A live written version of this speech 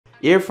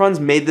EarFun's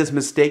made this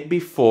mistake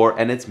before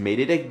and it's made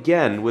it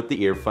again with the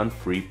EarFun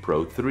Free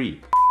Pro 3.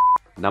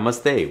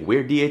 Namaste,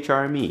 we're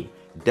DHRME,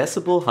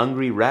 decibel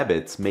hungry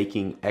rabbits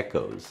making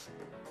echoes.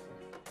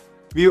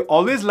 We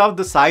always loved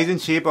the size and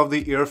shape of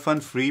the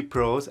EarFun Free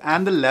Pros,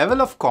 and the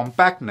level of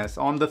compactness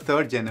on the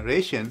third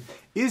generation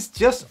is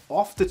just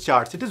off the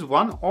charts. It is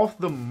one of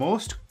the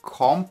most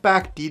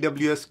compact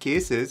TWS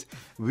cases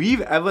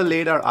we've ever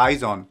laid our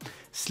eyes on.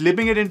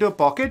 Slipping it into a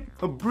pocket,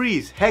 a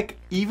breeze. Heck,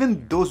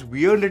 even those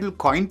weird little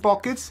coin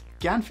pockets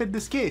can fit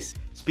this case.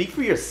 Speak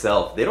for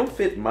yourself, they don't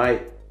fit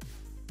my...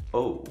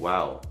 Oh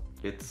wow,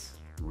 it's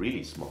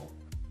really small.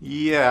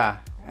 Yeah,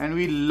 and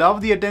we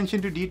love the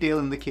attention to detail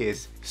in the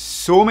case.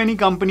 So many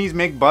companies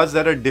make buds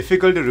that are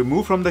difficult to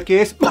remove from the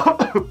case, but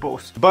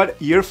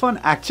EarFun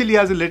actually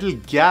has a little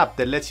gap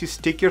that lets you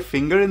stick your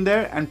finger in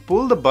there and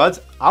pull the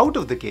buds out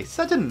of the case.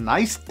 Such a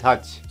nice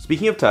touch.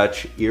 Speaking of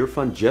touch,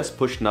 EarFun just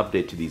pushed an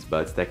update to these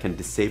buds that can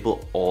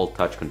disable all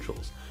touch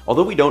controls.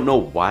 Although we don't know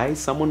why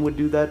someone would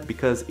do that,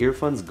 because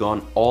EarFun's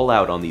gone all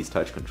out on these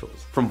touch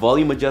controls. From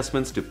volume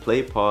adjustments to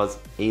play pause,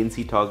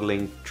 ANC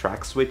toggling,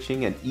 track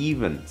switching, and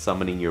even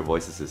summoning your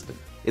voice assistant.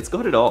 It's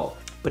got it all.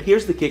 But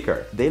here's the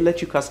kicker, they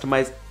let you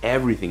customize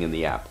everything in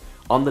the app,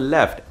 on the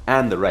left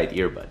and the right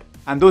earbud.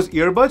 And those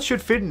earbuds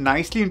should fit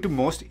nicely into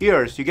most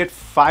ears. You get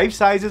 5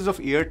 sizes of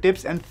ear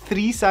tips and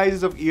 3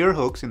 sizes of ear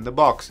hooks in the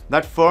box.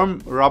 That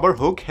firm rubber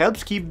hook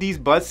helps keep these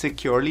buds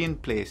securely in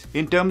place.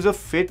 In terms of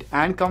fit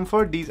and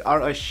comfort, these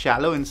are a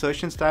shallow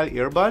insertion style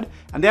earbud,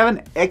 and they have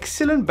an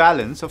excellent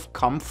balance of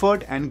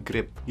comfort and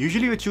grip.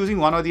 Usually we're choosing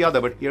one or the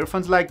other, but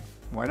EarFun's like,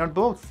 why not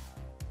both?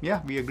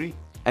 Yeah, we agree.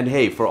 And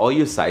hey, for all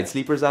you side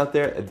sleepers out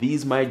there,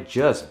 these might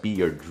just be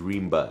your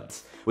dream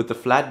buds. With the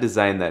flat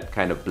design that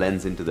kind of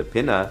blends into the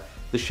pinna,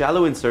 the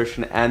shallow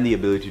insertion and the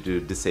ability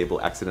to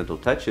disable accidental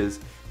touches,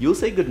 you'll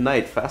say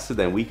goodnight faster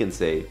than we can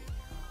say,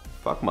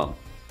 fuck mom.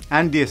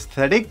 And the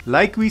aesthetic,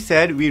 like we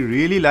said, we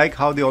really like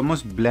how they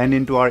almost blend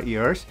into our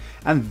ears,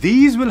 and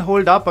these will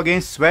hold up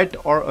against sweat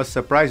or a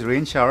surprise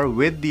rain shower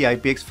with the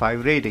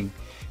IPX5 rating.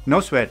 No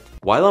sweat.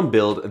 While on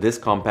build, this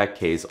compact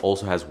case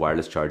also has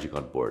wireless charging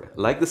on board,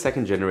 like the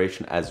second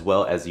generation as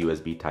well as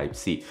USB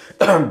Type-C.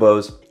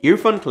 Bose,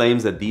 EarFun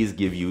claims that these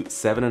give you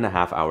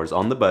 7.5 hours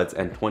on the buds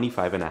and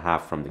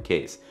 25.5 from the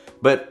case.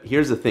 But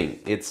here's the thing,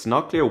 it's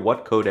not clear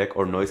what codec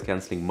or noise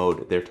cancelling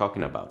mode they're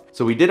talking about.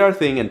 So we did our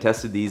thing and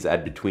tested these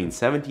at between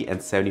 70 and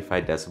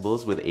 75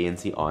 decibels with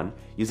ANC on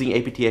using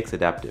aptX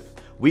Adaptive.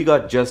 We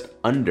got just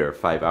under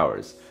 5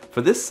 hours.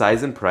 For this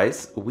size and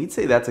price, we'd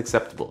say that's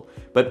acceptable,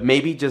 but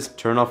maybe just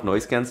turn off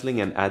noise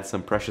cancelling and add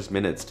some precious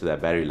minutes to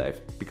that battery life,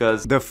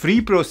 because the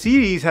Free Pro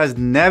series has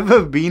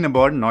never been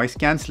about noise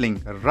cancelling.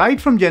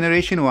 Right from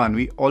generation 1,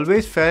 we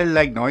always felt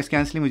like noise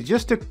cancelling was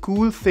just a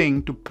cool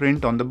thing to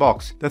print on the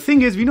box. The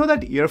thing is, we know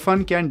that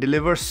EarFun can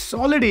deliver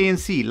solid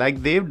ANC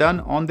like they've done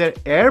on their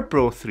Air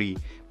Pro 3,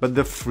 but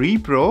the Free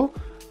Pro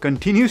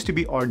continues to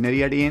be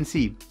ordinary at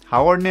ANC.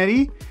 How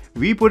ordinary?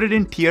 We put it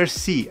in tier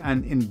C,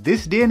 and in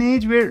this day and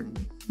age, we're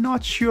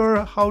not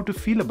sure how to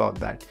feel about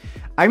that.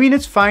 I mean,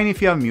 it's fine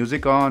if you have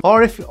music on,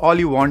 or if all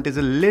you want is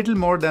a little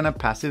more than a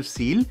passive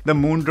seal. The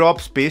Moondrop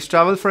Space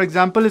Travel, for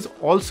example, is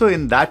also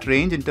in that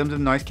range in terms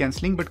of noise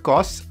cancelling, but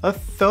costs a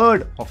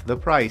third of the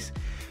price.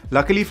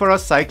 Luckily for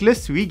us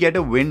cyclists, we get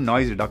a wind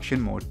noise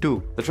reduction mode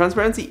too. The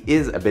transparency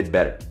is a bit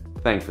better.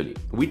 Thankfully,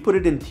 we'd put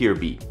it in tier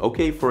B,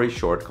 okay for a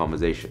short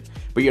conversation,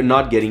 but you're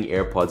not getting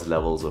AirPods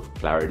levels of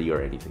clarity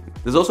or anything.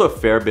 There's also a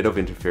fair bit of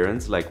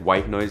interference, like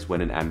white noise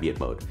when in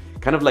ambient mode,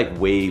 kind of like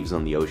waves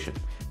on the ocean,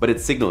 but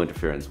it's signal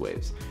interference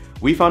waves.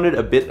 We found it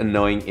a bit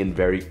annoying in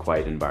very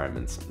quiet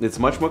environments. It's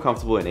much more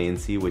comfortable in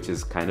ANC, which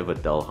is kind of a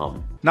dull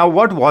hum. Now,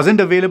 what wasn't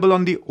available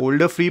on the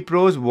older Free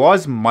Pros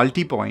was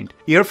multi-point.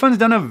 EarFun's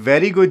done a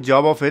very good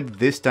job of it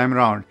this time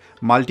around.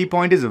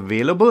 Multi-point is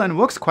available and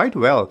works quite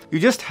well. You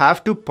just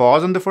have to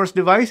pause on the first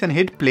device and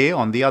hit play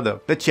on the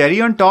other. The cherry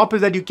on top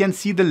is that you can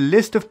see the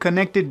list of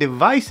connected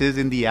devices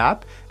in the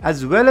app,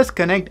 as well as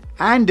connect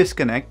and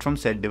disconnect from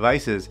said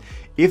devices.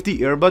 If the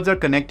earbuds are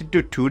connected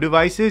to 2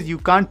 devices, you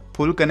can't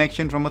pull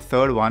connection from a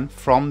third one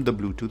from the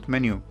Bluetooth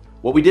menu.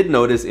 What we did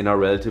notice in our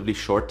relatively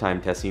short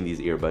time testing these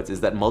earbuds is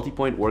that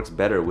multipoint works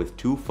better with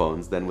 2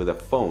 phones than with a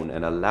phone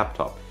and a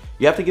laptop.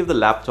 You have to give the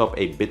laptop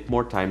a bit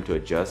more time to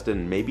adjust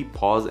and maybe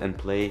pause and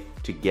play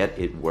to get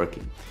it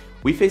working.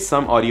 We face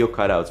some audio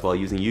cutouts while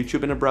using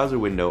YouTube in a browser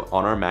window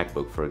on our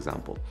MacBook, for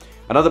example.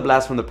 Another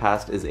blast from the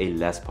past is a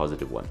less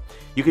positive one.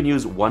 You can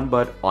use one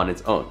bud on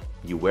its own.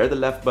 You wear the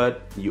left bud,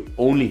 you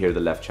only hear the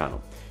left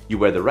channel. You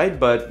wear the right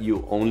bud,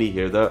 you only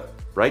hear the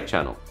right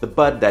channel. The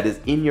bud that is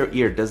in your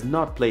ear does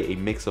not play a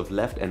mix of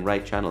left and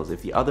right channels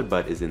if the other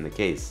bud is in the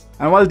case.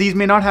 And while these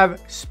may not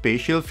have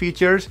spatial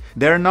features,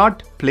 they're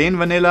not plain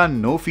vanilla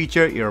no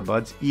feature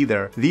earbuds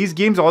either. These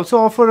games also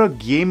offer a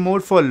game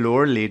mode for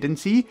lower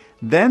latency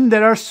Then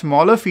there are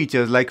smaller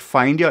features like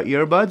find your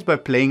earbuds by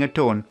playing a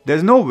tone.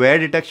 There's no wear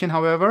detection,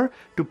 however,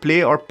 to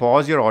play or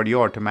pause your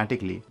audio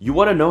automatically. You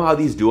want to know how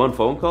these do on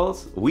phone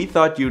calls? We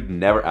thought you'd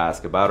never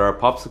ask about our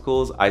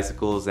popsicles,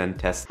 icicles, and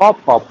tests.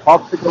 Pop, pop,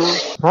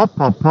 popsicle. Pop,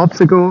 pop,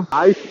 popsicle.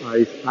 Ice,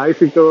 ice,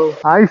 icicle.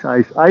 Ice,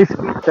 ice, ice.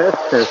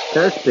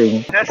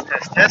 Testing.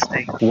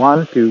 Testing.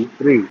 1, 2,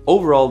 3.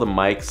 Overall, the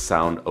mics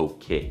sound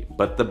okay,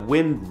 but the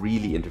wind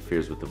really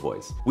interferes with the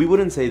voice. We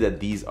wouldn't say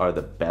that these are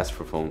the best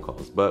for phone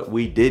calls, but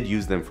we did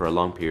use them for a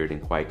long period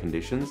in quiet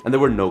conditions, and there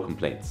were no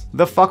complaints.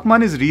 The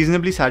fuckman is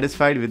reasonably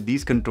satisfied with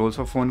these controls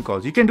for phone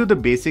calls. You can do the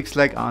basics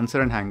like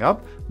answer and hang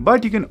up,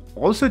 but you can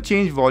also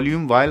change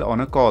volume while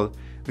on a call,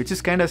 which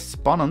is kind of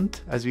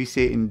spannend, as we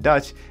say in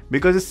Dutch,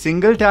 because a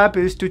single tap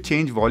is to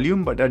change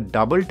volume, but a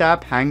double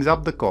tap hangs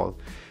up the call.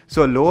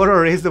 So lower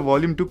or raise the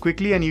volume too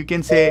quickly and you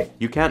can say...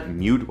 You can't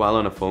mute while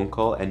on a phone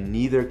call, and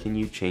neither can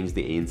you change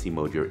the ANC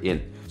mode you're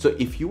in. So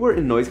if you were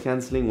in noise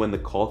cancelling when the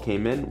call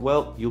came in,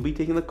 well, you'll be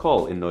taking the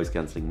call in noise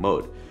cancelling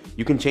mode.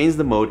 You can change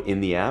the mode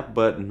in the app,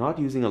 but not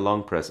using a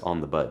long press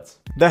on the buds.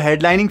 The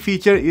headlining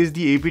feature is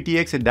the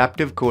aptX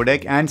adaptive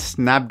codec and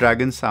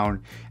Snapdragon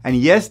sound. And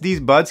yes,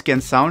 these buds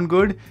can sound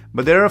good,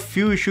 but there are a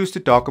few issues to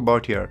talk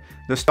about here.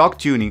 The stock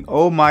tuning,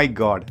 oh my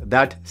god,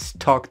 that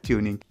stock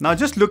tuning. Now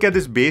just look at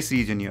this bass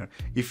region here.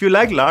 If you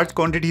like large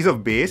quantities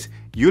of bass,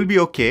 you'll be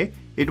okay.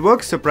 It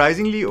works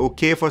surprisingly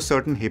okay for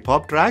certain hip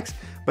hop tracks,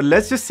 but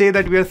let's just say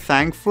that we are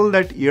thankful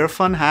that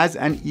EarFun has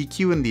an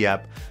EQ in the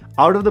app.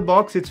 Out of the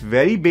box, it's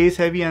very bass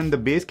heavy and the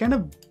bass kind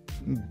of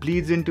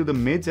bleeds into the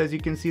mids. As you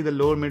can see, the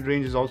lower mid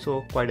range is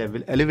also quite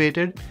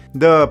elevated.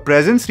 The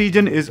presence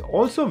region is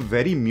also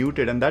very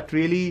muted, and that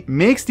really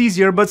makes these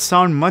earbuds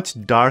sound much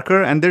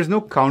darker, and there's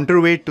no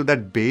counterweight to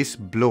that bass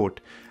bloat.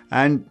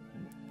 And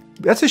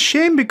that's a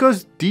shame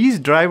because these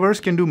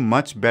drivers can do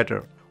much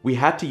better. We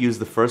had to use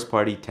the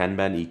first-party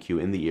 10-band EQ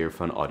in the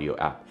EarFun audio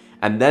app,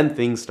 and then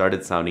things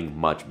started sounding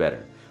much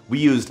better. We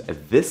used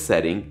this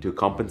setting to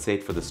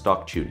compensate for the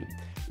stock tuning.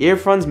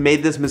 EarFun's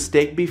made this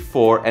mistake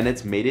before, and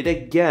it's made it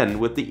again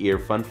with the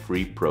EarFun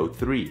Free Pro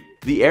 3.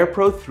 The Air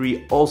Pro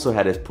 3 also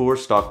had a poor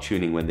stock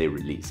tuning when they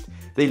released.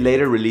 They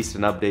later released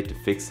an update to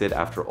fix it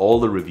after all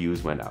the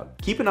reviews went out.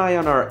 Keep an eye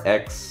on our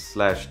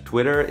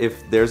X/Twitter.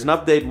 If there's an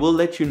update, we'll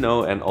let you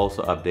know, and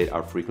also update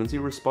our frequency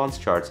response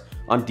charts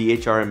on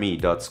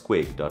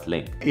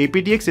dhrme.squig.link.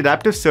 aptX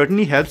adaptive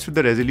certainly helps with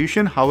the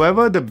resolution.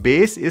 However, the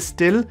bass is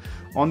still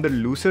on the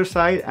looser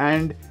side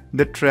and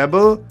the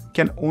treble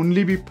can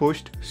only be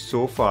pushed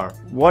so far.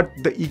 What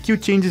the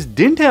EQ changes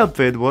didn't help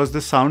with was the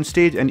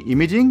soundstage and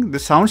imaging. The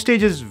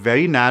soundstage is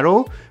very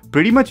narrow,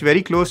 pretty much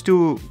very close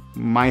to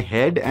my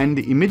head, and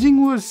the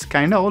imaging was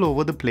kind of all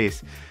over the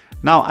place.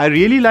 Now, I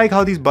really like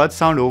how these buds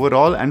sound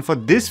overall, and for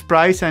this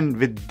price and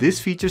with this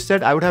feature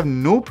set, I would have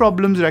no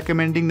problems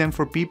recommending them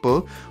for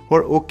people who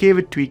are okay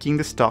with tweaking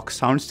the stock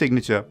sound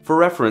signature. For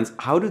reference,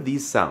 how do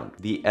these sound?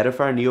 The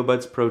Edifier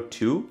NeoBuds Pro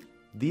 2,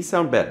 these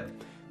sound better.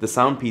 The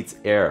Soundpeats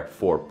Air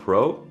 4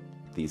 Pro,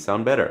 these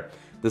sound better.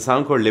 The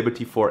Soundcore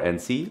Liberty 4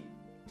 NC,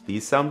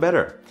 these sound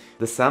better.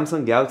 The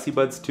Samsung Galaxy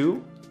Buds 2,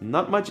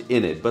 not much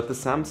in it, but the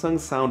Samsung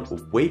sound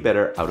way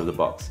better out of the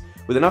box.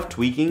 With enough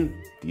tweaking,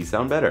 these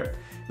sound better.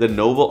 The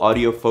Noble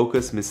Audio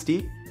Focus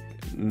Mystique,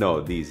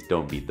 no, these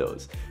don't beat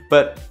those.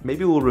 But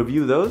maybe we'll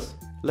review those.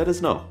 Let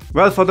us know.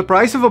 Well, for the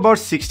price of about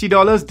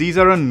 $60, these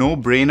are a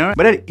no-brainer.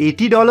 But at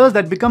 $80,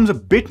 that becomes a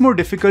bit more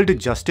difficult to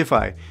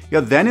justify. You're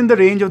then in the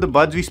range of the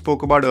buds we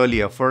spoke about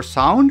earlier. For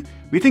sound,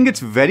 we think it's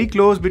very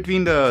close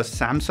between the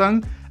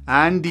Samsung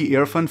and the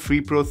EarFun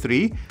Free Pro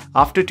 3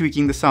 after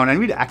tweaking the sound, and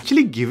we'd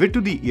actually give it to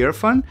the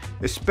EarFun,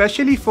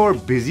 especially for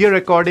busier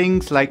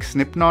recordings like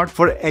Snipknot.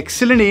 For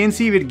excellent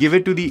ANC, we'd give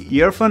it to the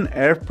EarFun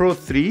Air Pro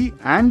 3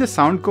 and the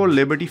Soundcore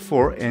Liberty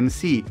 4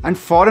 NC. And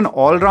for an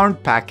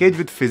all-round package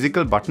with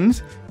physical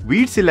buttons,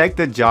 we'd select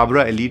the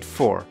Jabra Elite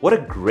 4. What a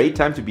great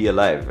time to be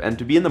alive and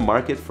to be in the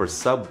market for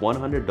sub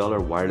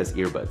 $100 wireless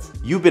earbuds.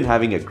 You've been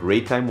having a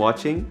great time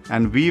watching,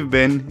 and we've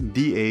been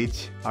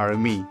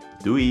DHRME.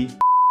 Dewey.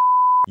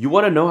 You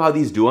want to know how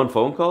these do on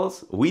phone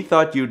calls? We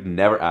thought you'd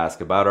never ask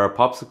about our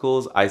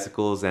popsicles,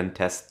 icicles, and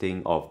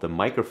testing of the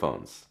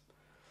microphones.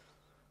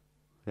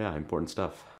 Yeah, important stuff.